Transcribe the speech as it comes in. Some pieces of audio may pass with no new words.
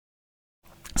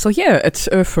So yeah, at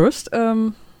first,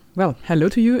 well, hello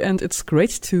to you, and it's great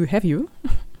to have you.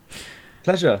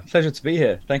 Pleasure to be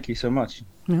here. Thank you so much.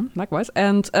 Yeah, likewise.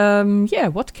 And yeah,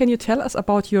 what can you tell us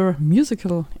about your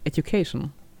musical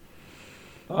education?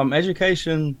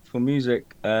 Education for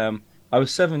music. I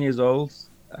was 7 years old,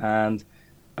 and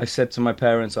I said to my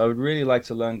parents I would really like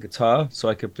to learn guitar so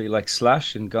I could be like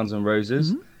Slash in Guns N' Roses.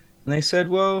 Hmm. And they said,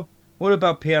 well, what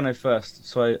about piano first?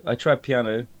 So I tried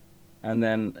piano, and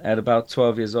then at about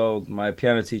 12 years old, my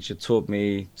piano teacher taught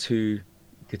me two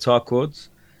guitar chords,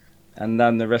 and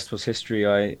then the rest was history.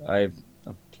 I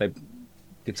played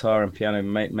guitar and piano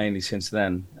mainly since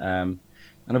then. And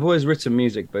I've always written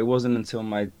music, but it wasn't until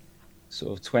my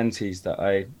sort of 20s that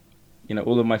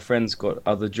all of my friends got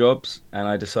other jobs, and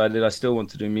I decided I still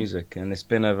want to do music. And it's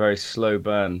been a very slow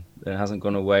burn. It hasn't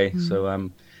gone away. Mm.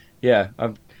 So, yeah,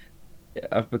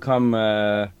 I've become,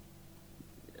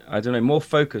 I don't know, more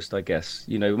focused, I guess.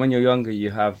 You know, when you're younger, you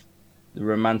have the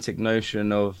romantic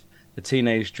notion of the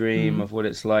teenage dream Mm. of what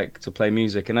it's like to play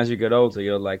music. And as you get older,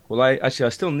 you're like, well, I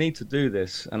still need to do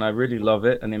this, and I really love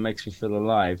it, and it makes me feel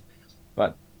alive.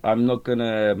 But I'm not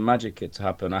gonna magic it to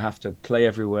happen. I have to play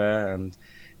everywhere and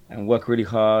work really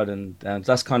hard, and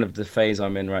that's kind of the phase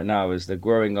I'm in right now, is the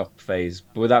growing up phase,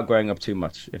 but without growing up too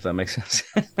much, if that makes sense.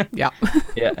 Yeah,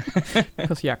 Yeah.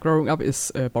 because yeah, growing up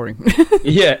is boring.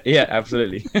 Yeah,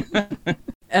 absolutely.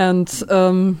 And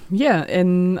yeah,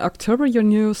 in October, your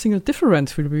new single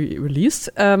 "Different" will be released.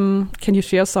 Can you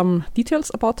share some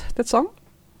details about that song?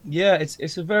 Yeah,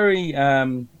 it's a very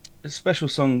special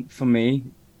song for me,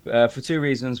 for two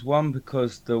reasons. One,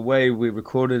 because the way we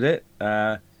recorded it,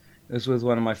 is with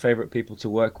one of my favorite people to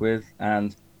work with,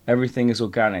 and everything is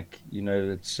organic. You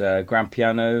know, it's grand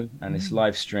piano and it's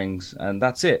live strings, and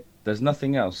that's it. There's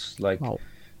nothing else. Like, Wow.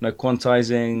 no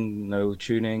quantizing, no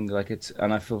tuning. Like,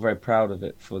 and I feel very proud of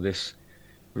it for this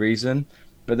reason.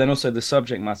 But then also the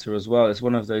subject matter as well. It's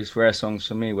one of those rare songs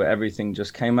for me where everything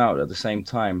just came out at the same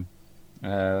time.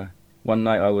 Uh, One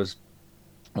night I was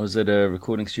at a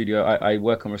recording studio. I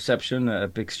work on reception at a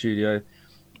big studio,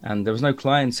 and there was no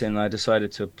clients in. I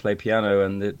decided to play piano,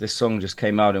 and this song just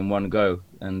came out in one go.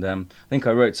 And I think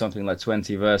I wrote something like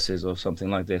 20 verses or something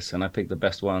like this, and I picked the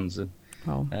best ones. And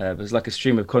Wow. it was like a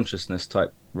stream of consciousness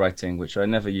type writing, which I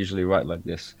never usually write like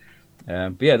this.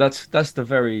 But yeah, that's the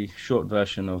very short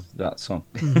version of that song.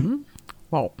 Mhm.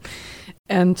 Wow.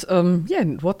 And yeah,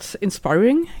 what's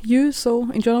inspiring you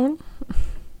so in general?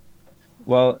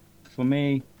 Well, for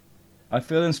me, I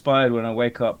feel inspired when I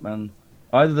wake up and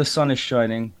either the sun is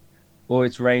shining or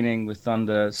it's raining with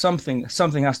thunder. Something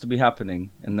has to be happening,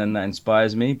 and then that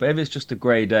inspires me. But if it's just a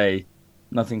grey day,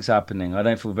 nothing's happening, I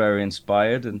don't feel very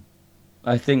inspired. And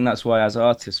I think that's why as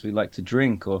artists we like to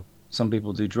drink, or some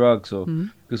people do drugs, or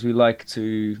Mhm. because we like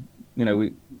to,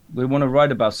 we want to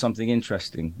write about something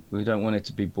interesting. We don't want it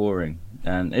to be boring.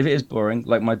 And if it is boring,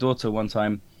 like my daughter one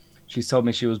time, she told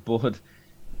me she was bored,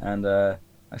 and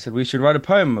I said we should write a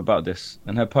poem about this.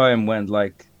 And her poem went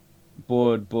like,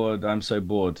 bored, I'm so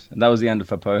bored. And that was the end of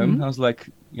her poem. Mhm. I was like,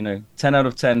 10 out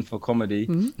of 10 for comedy.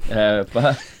 Mhm.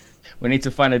 But we need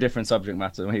to find a different subject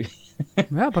matter, maybe.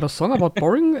 Yeah, but a song about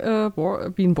boring,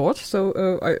 being bored. So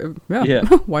yeah, Yeah.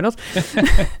 why not?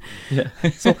 Yeah.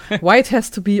 So why it has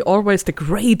to be always the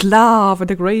great love and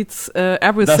the great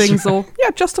everything? That's So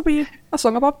yeah, just to be a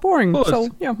song about boring. Of course. So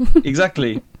yeah,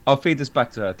 Exactly. I'll feed this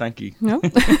back to her. Thank you. yeah.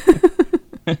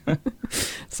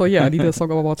 So yeah, I need a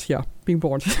song about being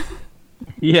bored.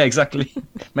 Yeah, exactly.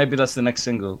 Maybe that's the next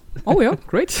single. Oh yeah,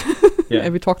 great. Yeah.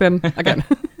 And we talk then again.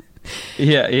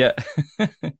 Yeah.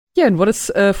 Yeah, and what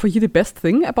is for you the best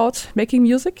thing about making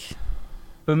music?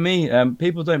 For me,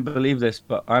 people don't believe this,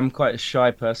 but I'm quite a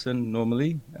shy person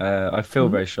normally. I feel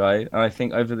Mhm. very shy, and I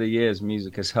think over the years,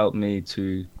 music has helped me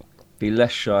to be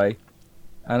less shy.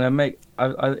 And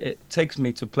it takes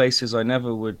me to places I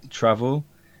never would travel,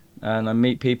 and I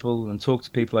meet people and talk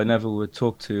to people I never would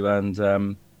talk to, and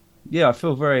yeah, I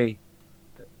feel very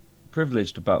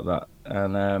privileged about that.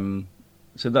 And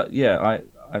so that, yeah,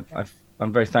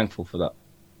 I'm very thankful for that.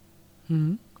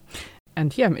 Mhm.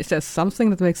 And yeah, is there something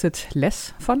that makes it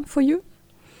less fun for you?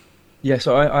 Yeah,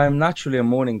 so I'm naturally a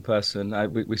morning person.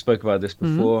 We spoke about this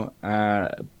before,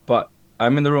 but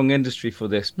I'm in the wrong industry for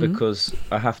this because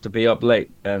I have to be up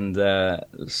late, and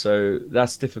so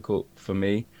that's difficult for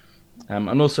me.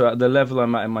 And also at the level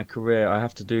I'm at in my career, I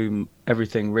have to do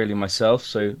everything really myself.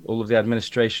 So all of the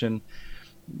administration,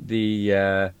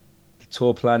 the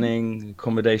tour planning,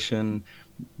 accommodation,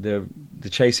 the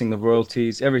chasing the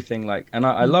royalties, everything, like, and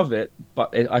I love it,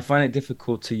 but I find it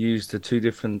difficult to use the two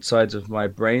different sides of my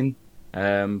brain.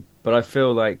 But I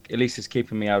feel like at least it's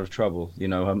keeping me out of trouble.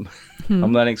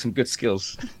 I'm learning some good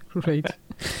skills. Great.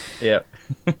 Yeah.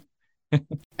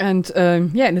 And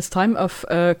yeah, in this time of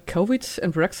COVID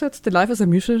and Brexit, the life as a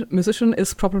musician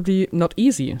is probably not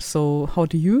easy. So, how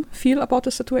do you feel about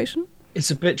the situation?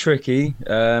 It's a bit tricky.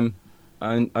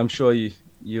 I'm sure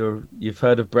you've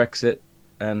heard of Brexit,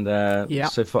 and Yeah.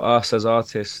 so for us as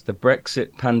artists, the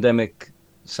Brexit pandemic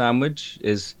sandwich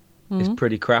is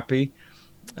pretty crappy.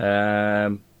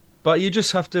 But you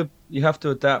just have to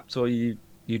adapt, or you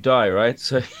die, right?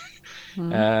 So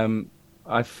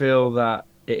I feel that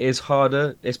it is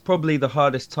harder. It's probably the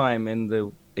hardest time in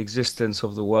the existence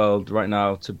of the world right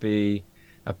now to be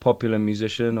a popular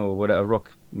musician or whatever, a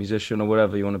rock musician or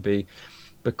whatever you want to be,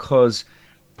 because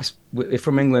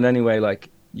from England anyway, like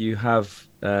you have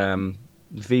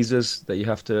visas that you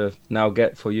have to now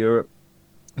get for Europe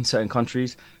in certain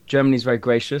countries. Germany's very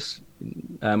gracious.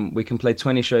 We can play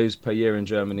 20 shows per year in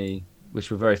Germany,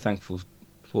 which we're very thankful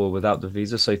for without the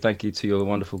visa. So thank you to your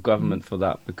wonderful government for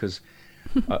that, because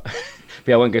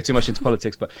yeah, I won't go too much into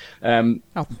politics, but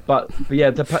yeah,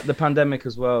 the pandemic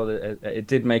as well, it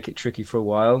did make it tricky for a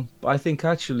while. But I think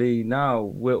actually now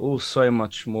we're all so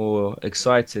much more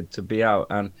excited to be out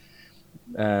and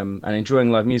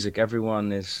enjoying live music.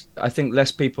 Everyone is. I think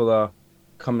less people are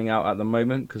coming out at the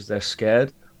moment because they're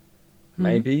scared,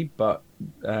 maybe. But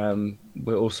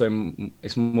we're also,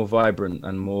 it's more vibrant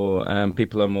and more.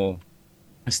 People are more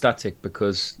ecstatic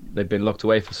because they've been locked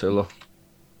away for so long.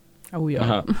 Oh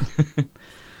yeah.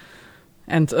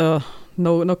 And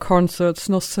no concerts,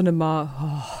 no cinema.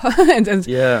 Oh. and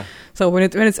yeah. So when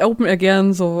it's open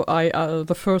again, so I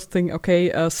the first thing,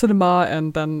 cinema,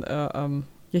 and then I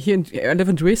live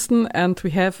in Dresden, and we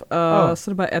have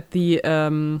cinema at the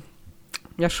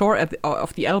shore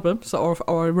of the Elbe, so of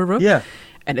our river. Yeah.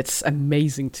 And it's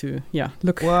amazing to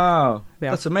look. Wow,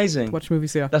 that's amazing. Watch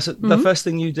movies, yeah. That's the first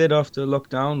thing you did after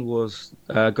lockdown was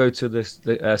go to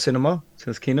the cinema, to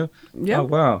this kino. Yeah. Oh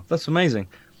wow, that's amazing.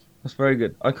 That's very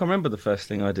good. I can't remember the first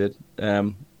thing I did.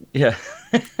 Yeah.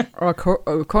 Or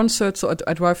a concert. So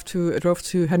I drove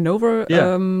to Hanover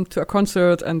to a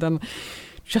concert, and then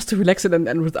just to relax it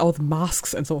and without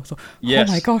masks and so. Yes.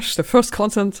 Oh my gosh, the first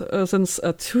concert since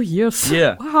 2 years.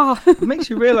 Yeah. Wow. It makes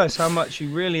you realize how much you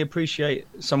really appreciate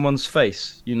someone's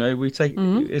face. You know,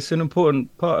 it's an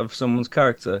important part of someone's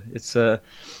character. It's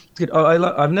good.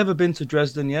 I've never been to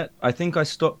Dresden yet. I think I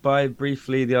stopped by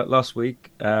briefly last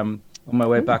week on my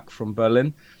way back from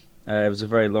Berlin. It was a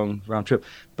very long round trip.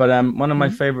 But one of my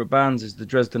favorite bands is the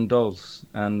Dresden Dolls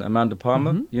and Amanda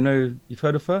Palmer. You know, you've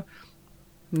heard of her?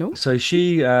 No. So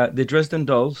she, the Dresden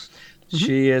Dolls,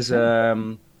 she is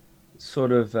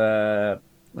sort of an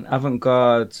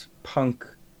avant-garde punk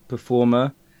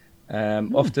performer.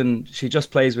 Often she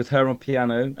just plays with her on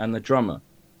piano and the drummer.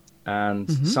 And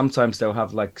sometimes they'll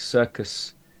have like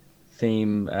circus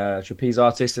theme trapeze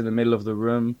artist in the middle of the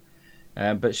room.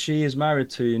 But she is married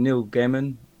to Neil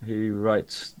Gaiman, who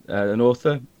writes an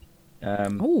author. I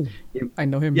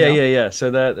know him. Yeah.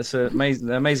 So that's an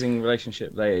amazing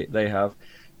relationship they have.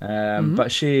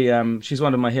 But she's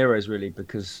one of my heroes, really,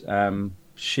 because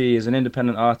she is an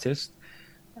independent artist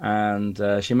and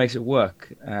she makes it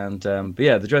work. And but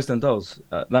yeah, the Dresden Dolls,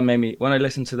 that made me, when I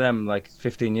listened to them like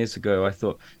 15 years ago, I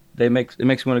thought it makes me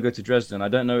want to go to Dresden. I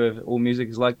don't know if all music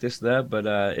is like this there, but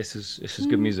it's just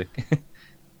good music.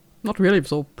 Not really.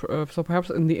 So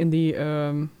perhaps in the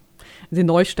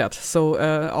Neustadt, so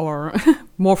our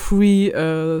more free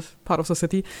part of the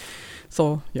city.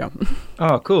 So yeah.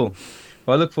 Oh, cool.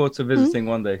 Well, I look forward to visiting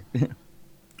one day.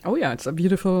 Oh yeah, it's a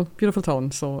beautiful town.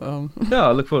 So yeah,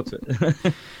 I look forward to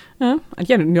it. And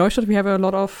yeah, in Neustadt we have a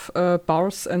lot of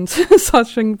bars and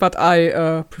such thing, but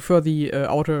I prefer the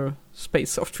outer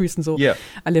space of Dresden. So yeah.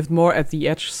 I lived more at the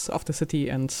edge of the city,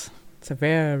 and it's a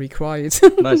very quiet.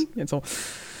 Nice. And so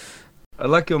I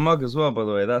like your mug as well, by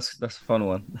the way. That's a fun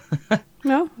one.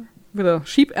 Yeah, with a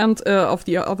sheep and of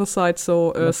the other side.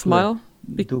 So smile.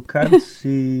 Du kannst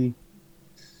see.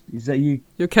 Is that you?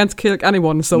 You can't kill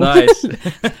anyone, so nice.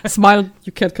 Smile.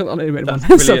 You can't kill anyone. That's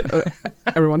brilliant. So,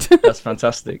 everyone. That's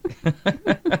fantastic.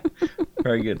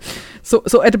 Very good. So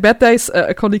at the bad days,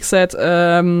 a colleague said,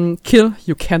 "Kill.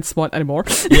 You can't smile anymore."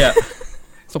 Yeah,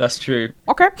 so, that's true.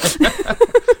 Okay.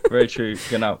 Very true.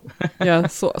 Genau. Yeah.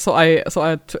 So I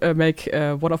make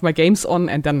one of my games on,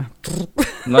 and then.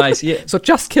 Nice. Yeah. So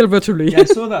just kill virtually. Yeah, I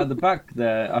saw that at the back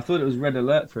there. I thought it was Red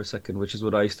Alert for a second, which is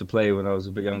what I used to play when I was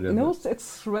a bit younger. No,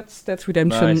 it's Red Dead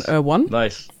Redemption 1.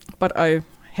 Nice. But I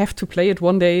have to play it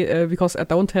one day because I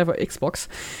don't have an Xbox.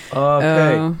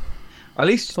 Okay. At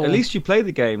least you play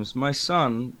the games. My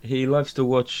son, he loves to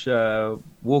watch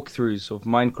walkthroughs of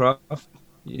Minecraft,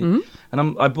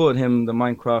 and I bought him the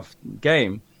Minecraft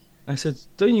game. I said,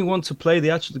 "Don't you want to play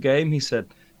the actual game?" He said,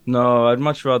 No, I'd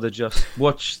much rather just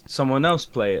watch someone else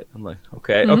play it. I'm like,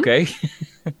 okay, Mhm. okay.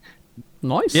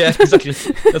 Nice. Yeah, exactly.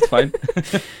 That's fine.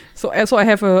 So I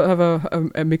have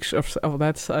a mixture of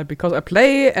that because I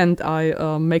play and I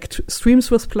make streams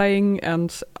with playing,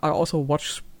 and I also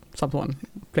watch someone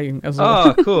playing as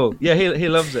well. Oh, cool. Yeah, he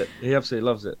loves it. He absolutely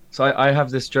loves it. So I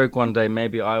have this joke one day,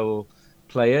 maybe I will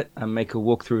play it and make a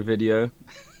walkthrough video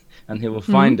and he will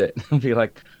Mhm. find it and be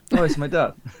like, oh, it's my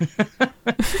dad.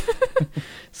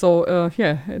 So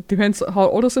yeah, it depends how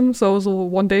old is him. So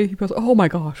one day he goes, "Oh my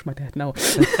gosh, my dad now."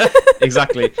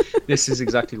 Exactly. This is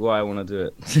exactly why I want to do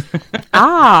it.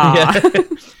 Ah. Yeah.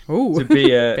 Oh. To be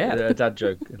Bad. a dad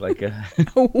joke. Like,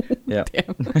 Oh, yeah.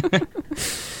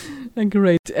 damn.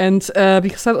 Great. And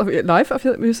because of your life of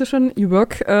a musician, you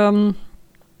work.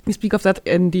 We speak of that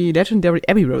in the legendary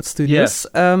Abbey Road Studios.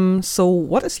 So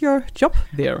what is your job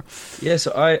there? Yeah,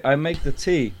 so I make the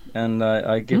tea and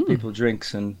I give people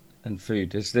drinks and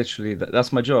food. It's literally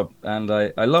that's my job and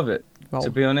I love it. Wow. To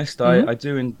be honest,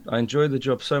 Mhm. I enjoy the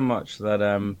job so much that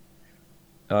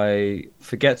I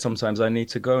forget sometimes I need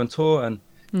to go and tour and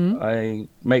Mhm. I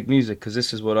make music because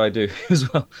this is what I do as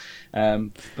well.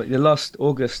 But the last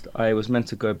August I was meant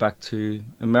to go back to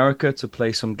America to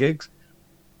play some gigs.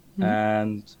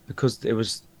 And because it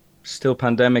was still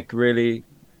pandemic, really,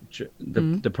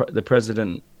 the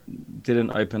president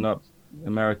didn't open up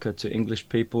America to English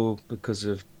people because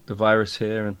of the virus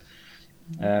here.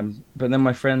 And but then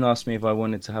my friend asked me if I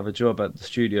wanted to have a job at the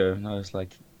studio, and I was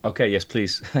like, okay, yes,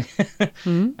 please.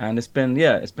 Mhm. And it's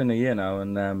been a year now,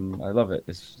 and I love it.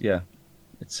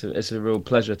 It's a real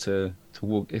pleasure to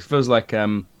walk. It feels like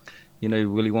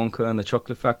Willy Wonka and the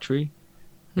Chocolate Factory.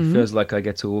 It Mhm. feels like I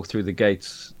get to walk through the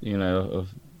gates,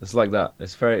 it's like that.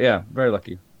 It's very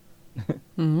lucky.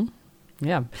 Mhm.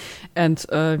 Yeah. And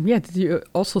yeah, did you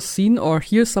also seen or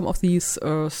hear some of these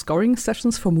scoring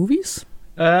sessions for movies?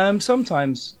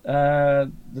 Sometimes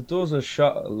the doors are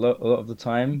shut a lot of the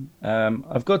time.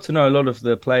 I've got to know a lot of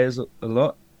the players a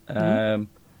lot, Mhm.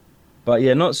 but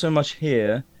yeah, not so much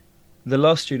here. The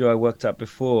last studio I worked at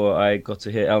before, I got to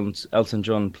hear Elton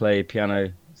John play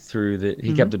piano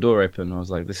he kept Mhm. the door open. I was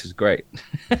like, this is great.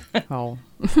 Wow.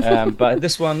 But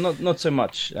this one, not so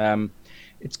much.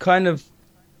 It's kind of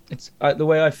the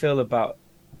way I feel about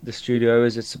the studio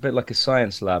is it's a bit like a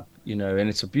science lab, and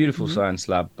it's a beautiful Mhm. science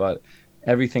lab, but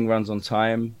everything runs on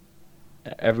time.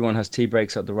 Everyone has tea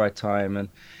breaks at the right time, and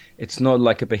it's not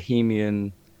like a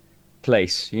bohemian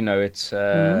place.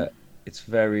 Mhm. It's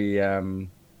very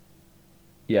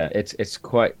yeah,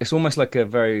 it's almost like a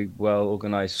very well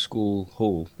organized school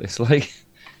hall. It's like,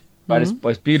 Mhm.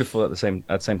 but it's beautiful at the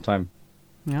same time.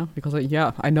 Yeah, because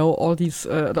yeah, I know all these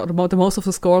the most of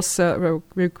the scores were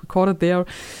recorded there,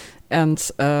 and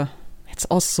it's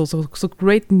also so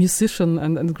great musician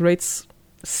and great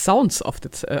sounds of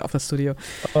the studio.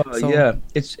 Oh So. yeah,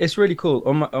 it's really cool.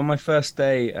 On my first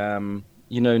day,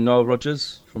 Noel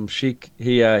Rodgers from Chic,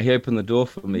 he opened the door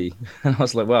for me, and I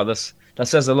was like, wow, that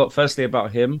says a lot. Firstly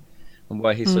about him and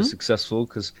why he's so Mhm. successful,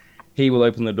 because he will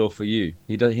open the door for you.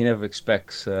 He never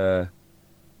expects. Uh,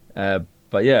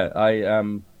 but yeah,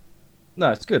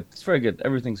 no, it's good. It's very good.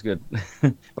 Everything's good.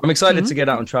 I'm excited Mhm. to get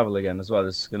out and travel again as well.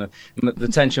 The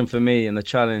tension for me and the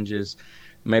challenge is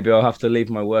maybe I'll have to leave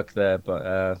my work there,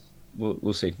 but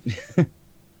we'll see.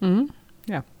 Mhm.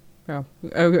 Yeah. Yeah,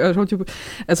 I told you.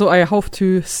 So I hope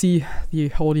to see the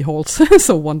holy halls.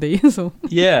 So one day.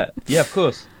 Yeah, of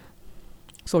course.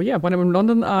 So yeah, when I'm in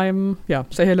London,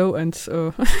 say hello and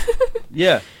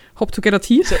Yeah, hope to get a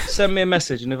tea. send me a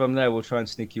message, and if I'm there, we'll try and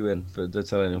sneak you in. But don't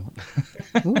tell anyone.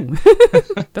 Ooh,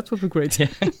 that would be great. Yeah.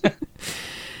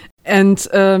 And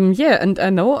and I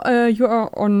know you are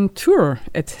on tour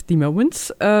at the moment.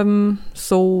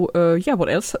 What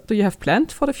else do you have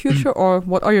planned for the future, or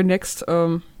what are your next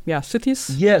cities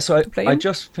Yeah, so to play I in?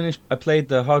 just finished. I played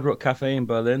the Hard Rock Cafe in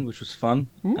Berlin, which was fun,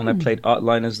 and I Mm. played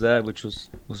Artliners there, which was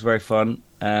very fun.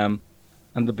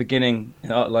 And the beginning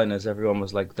in Artliners, everyone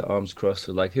was like the arms crossed,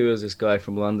 with like, who is this guy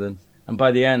from London? And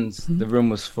by the end, Mhm. the room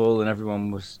was full and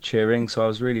everyone was cheering. So I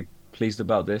was really pleased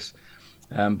about this.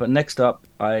 But next up,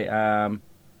 I am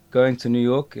going to New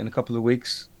York in a couple of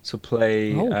weeks to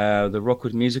play Oh, the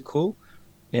Rockwood Music Hall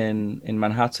in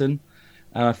Manhattan.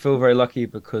 And I feel very lucky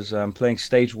because I'm playing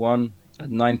stage one at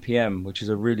 9 p.m., which is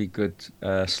a really good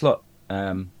slot.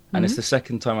 And it's hmm the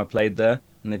second time I played there,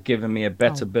 and they've given me a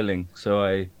better wow. billing. So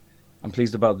I'm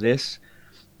pleased about this.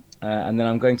 And then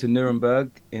I'm going to Nuremberg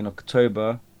in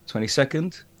October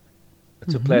 22nd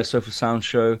to hmm play a Sofa Sound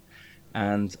show.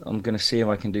 And I'm going to see if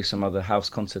I can do some other house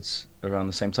concerts around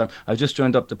the same time. I've just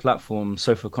joined up the platform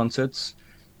Sofa Concerts,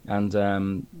 and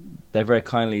they're very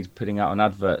kindly putting out an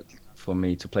advert for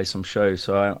me to play some shows.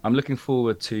 So I'm looking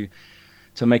forward to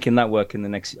making that work in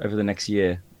over the next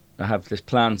year. I have this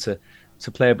plan to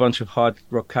play a bunch of hard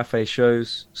rock cafe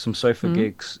shows, some sofa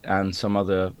gigs, and some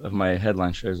other of my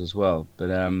headline shows as well. But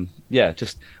yeah,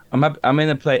 just I'm in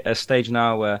a stage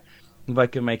now where if I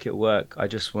can make it work, I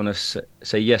just want to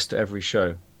say yes to every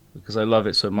show because I love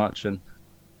it so much and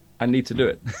I need to do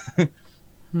it.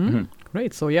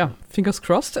 Great. So yeah, fingers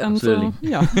crossed, and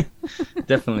yeah,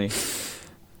 definitely.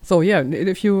 So yeah,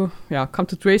 if you come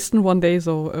to Dresden one day,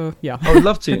 so yeah, I would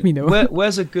love to. Let me know.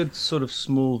 Where's a good sort of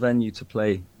small venue to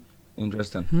play in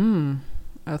Dresden?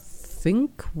 I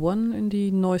think one in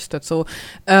the Neustadt. So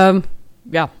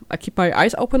yeah, I keep my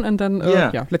eyes open and then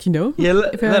let you know. Yeah,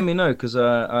 let me know because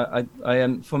I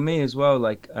am for me as well.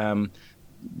 Like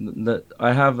that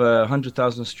I have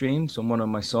 100,000 streams on one of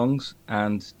my songs,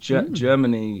 and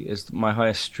Germany is my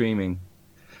highest streaming.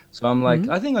 So I'm like,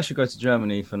 I think I should go to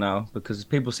Germany for now because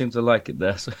people seem to like it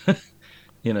there. So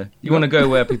you want to go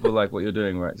where people like what you're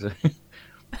doing, right? So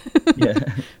yeah,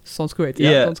 sounds great.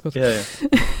 Yeah, sounds good. Yeah.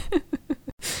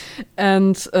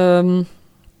 And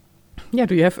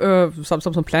do you have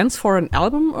some plans for an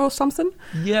album or something?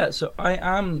 Yeah, so I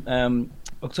am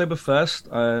October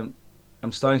 1st.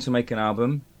 I'm starting to make an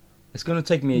album. It's going to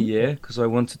take me a year because I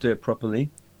want to do it properly,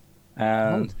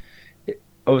 and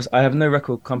I have no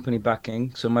record company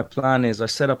backing. So my plan is I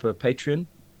set up a Patreon,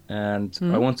 and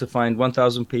I want to find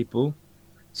 1,000 people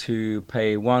to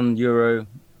pay €1 or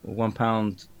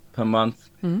 £1 per month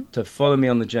to follow me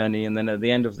on the journey, and then at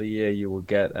the end of the year you will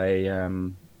get a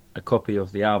copy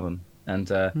of the album. And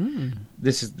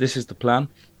this is the plan.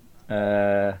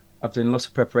 I've done lots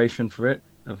of preparation for it.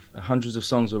 I've hundreds of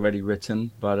songs already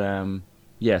written, but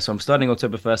so I'm starting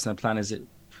October 1st, and the plan is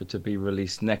for it to be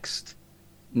released next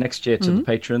year to the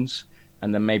patrons,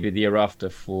 and then maybe the year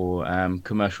after for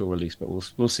commercial release. But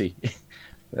we'll see.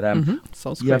 But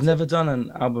sounds I've never done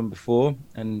an album before,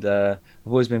 and I've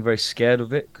always been very scared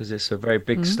of it because it's a very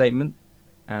big statement.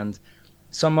 And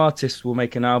some artists will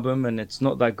make an album and it's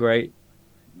not that great,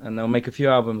 and they'll make a few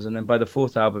albums, and then by the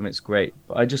fourth album it's great.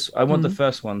 But I want the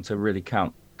first one to really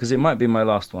count because it might be my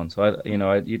last one. So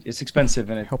it's expensive,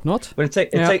 and I hope not. But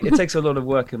it takes a lot of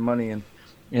work and money, and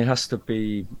it has to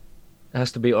be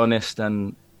honest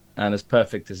and as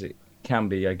perfect as it can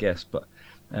be, I guess. But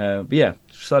yeah,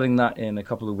 starting that in a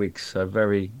couple of weeks. So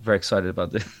very, very excited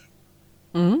about this.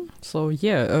 So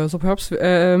yeah, so perhaps we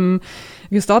can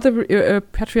start a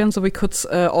Patreon, so we could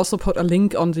also put a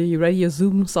link on the Radio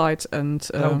Zoom site, and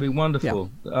that would be wonderful.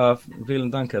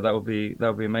 Vielen Dank. That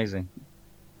would be amazing.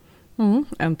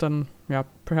 And then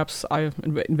perhaps I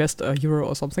invest €1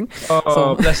 or something.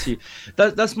 Oh, bless you.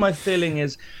 That's my feeling.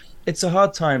 Is it's a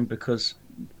hard time because,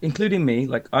 including me,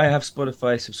 like I have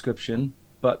Spotify subscription,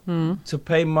 but to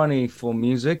pay money for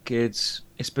music, it's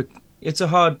a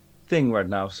hard thing right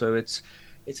now. So it's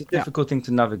a difficult thing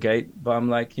to navigate. But I'm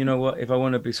like, you know what? If I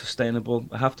want to be sustainable,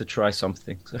 I have to try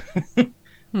something. So.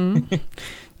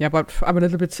 Yeah, but I'm a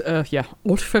little bit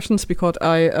old-fashioned because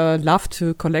I love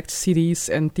to collect CDs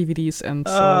and DVDs, and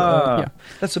so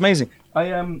that's amazing.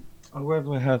 I where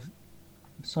do I have?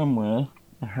 Somewhere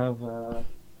I have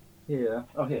here.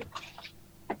 Oh, here.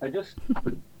 I've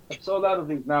sold out of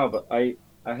these now, but I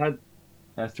had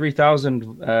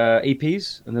 3,000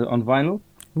 EPs on vinyl.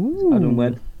 Ooh. Adam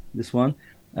Wed, this one,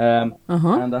 and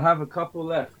I have a couple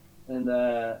left. And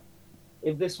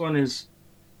if this one is,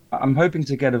 I'm hoping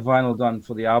to get a vinyl done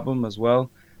for the album as well,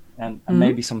 and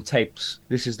maybe some tapes.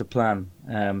 This is the plan.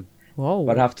 Whoa!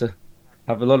 But I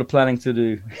have a lot of planning to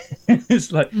do.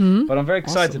 It's like, but I'm very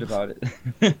excited about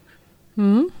it.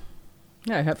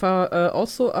 Yeah, I have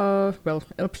also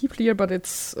LP player, but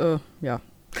it's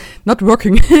not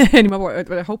working anymore.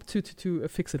 But I hope to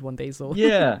fix it one day. So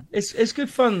yeah, it's good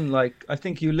fun. Like I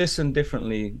think you listen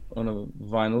differently on a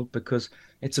vinyl because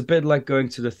it's a bit like going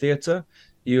to the theater.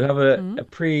 You have a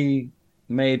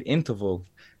pre-made interval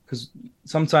because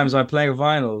sometimes I play a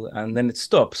vinyl and then it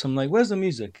stops. I'm like, where's the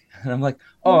music? And I'm like,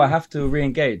 oh, I have to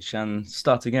re-engage and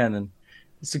start again. And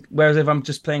whereas if I'm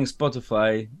just playing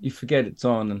Spotify, you forget it's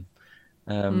on.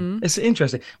 And it's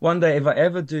interesting. One day, if I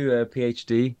ever do a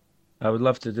PhD, I would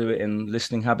love to do it in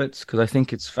listening habits because I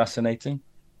think it's fascinating.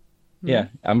 Yeah,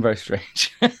 I'm very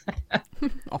strange.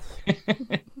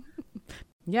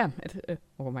 Yeah.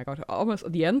 Oh my God! Almost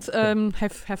at the end.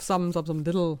 Have some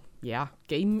little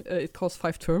game. It calls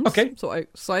 5 terms. Okay. So I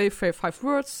say 5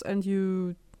 words, and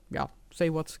you say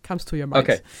what comes to your mind.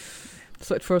 Okay.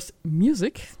 So at first,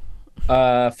 music.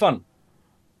 Fun.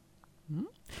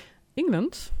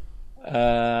 England.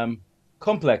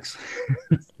 Complex.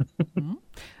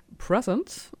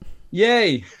 Present.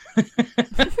 Yay.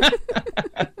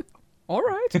 All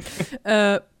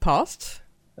right. Past.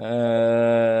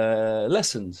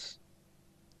 Lessons.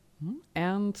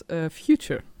 And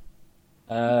future.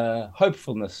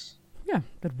 Hopefulness. Yeah,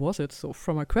 that was it. So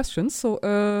from my questions. So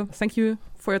thank you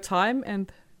for your time and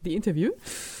the interview.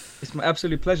 It's my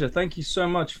absolute pleasure. Thank you so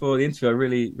much for the interview. I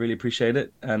really, really appreciate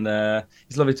it. And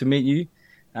it's lovely to meet you.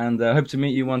 And I hope to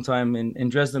meet you one time in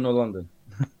Dresden or London.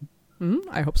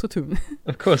 I hope so too.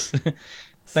 Of course.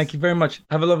 Thank you very much.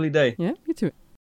 Have a lovely day. Yeah, you too.